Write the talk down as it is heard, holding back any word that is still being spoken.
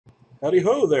Howdy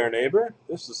ho there, neighbor.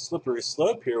 This is Slippery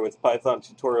Slope here with Python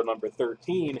tutorial number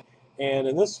 13, and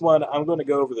in this one I'm going to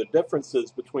go over the differences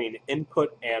between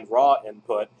input and raw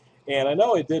input. And I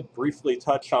know I did briefly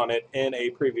touch on it in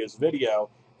a previous video,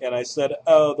 and I said,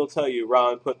 oh, they'll tell you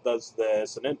raw input does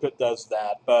this and input does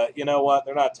that, but you know what?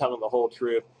 They're not telling the whole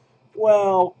truth.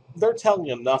 Well, they're telling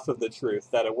enough of the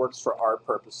truth that it works for our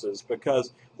purposes,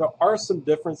 because there are some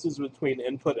differences between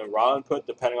input and raw input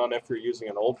depending on if you're using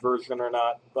an old version or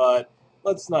not, but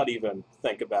let's not even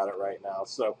think about it right now.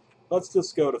 So let's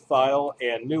just go to File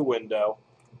and New Window.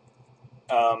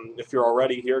 If you're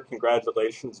already here,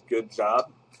 congratulations, good job.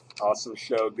 Awesome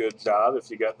show, good job. If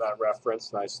you get that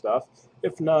reference, nice stuff.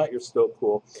 If not, you're still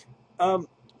cool.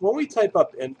 When we type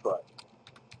up input,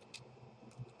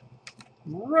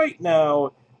 right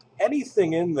now,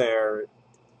 anything in there,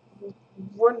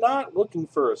 we're not looking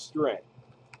for a string.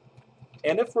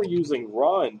 And if we're using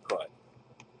raw input,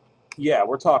 yeah,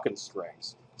 we're talking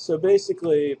strings. So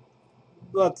basically,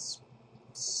 let's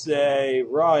say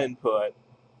raw input,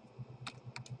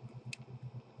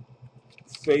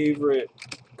 favorite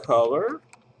color,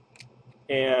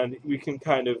 and we can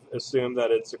kind of assume that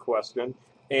it's a question.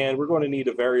 And we're going to need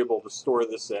a variable to store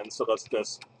this in, so let's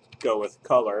just go with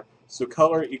color. So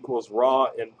color equals raw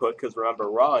input, because remember,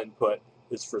 raw input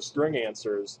is for string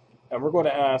answers, and we're going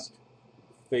to ask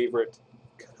favorite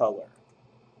color.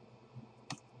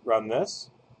 Run this.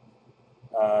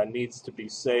 Needs to be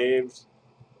saved,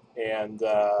 and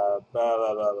blah, blah,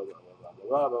 blah, blah, blah, blah,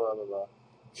 blah, blah, blah, blah.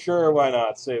 Sure, why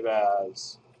not? Save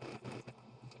as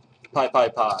pie.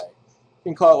 You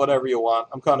can call it whatever you want.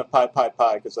 I'm calling it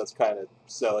pie because that's kind of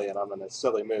silly, and I'm in a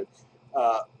silly mood.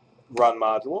 Run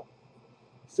module.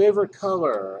 Favorite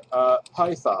color,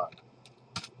 Python.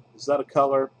 Is that a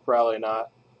color? Probably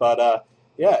not. But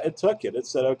yeah, it took it. It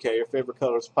said, okay, your favorite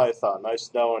color is Python.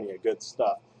 Nice knowing you. Good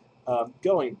stuff.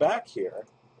 Going back here,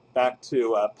 back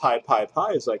to pie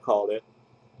as I called it,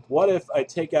 what if I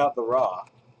take out the raw?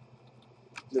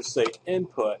 Just say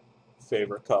input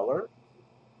favorite color,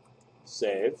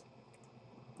 save,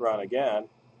 run again.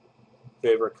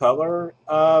 Favorite color,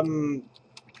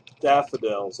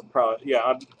 daffodils.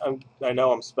 Yeah, I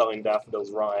know I'm spelling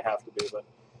daffodils wrong. I have to be, but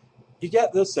you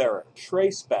get this error.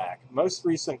 Trace back. Most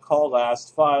recent call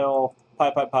last file,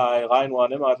 pie, line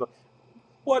 1, module.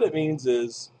 What it means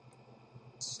is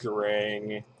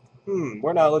string.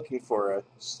 We're not looking for a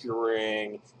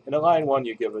string. In a line 1,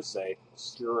 you give us a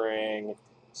string.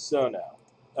 So no,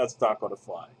 that's not going to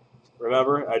fly.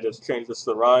 Remember, I just changed this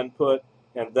to raw input,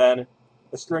 and then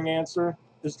a string answer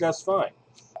is just fine.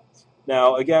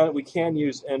 Now, again, we can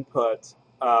use input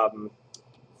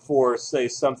for, say,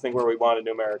 something where we want a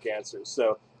numeric answer.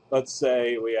 So let's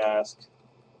say we ask,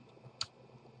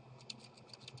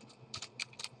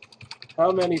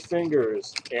 how many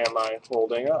fingers am I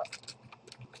holding up?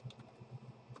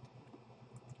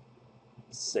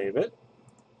 Save it.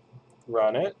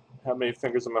 Run it. How many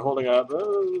fingers am I holding up?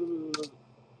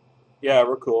 Yeah,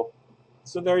 we're cool.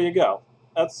 So there you go.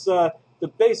 That's the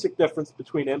basic difference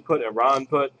between input and raw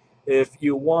input. If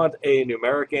you want a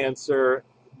numeric answer,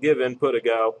 give input a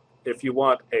go. If you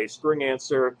want a string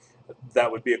answer,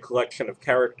 that would be a collection of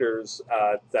characters.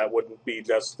 That wouldn't be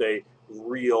just a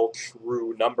real,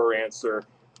 true number answer,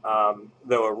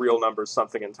 though a real number is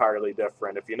something entirely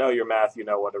different. If you know your math, you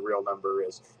know what a real number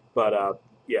is. But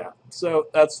yeah, so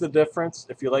that's the difference.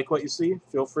 If you like what you see,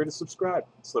 feel free to subscribe.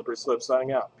 Slippery Slope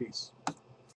signing out. Peace.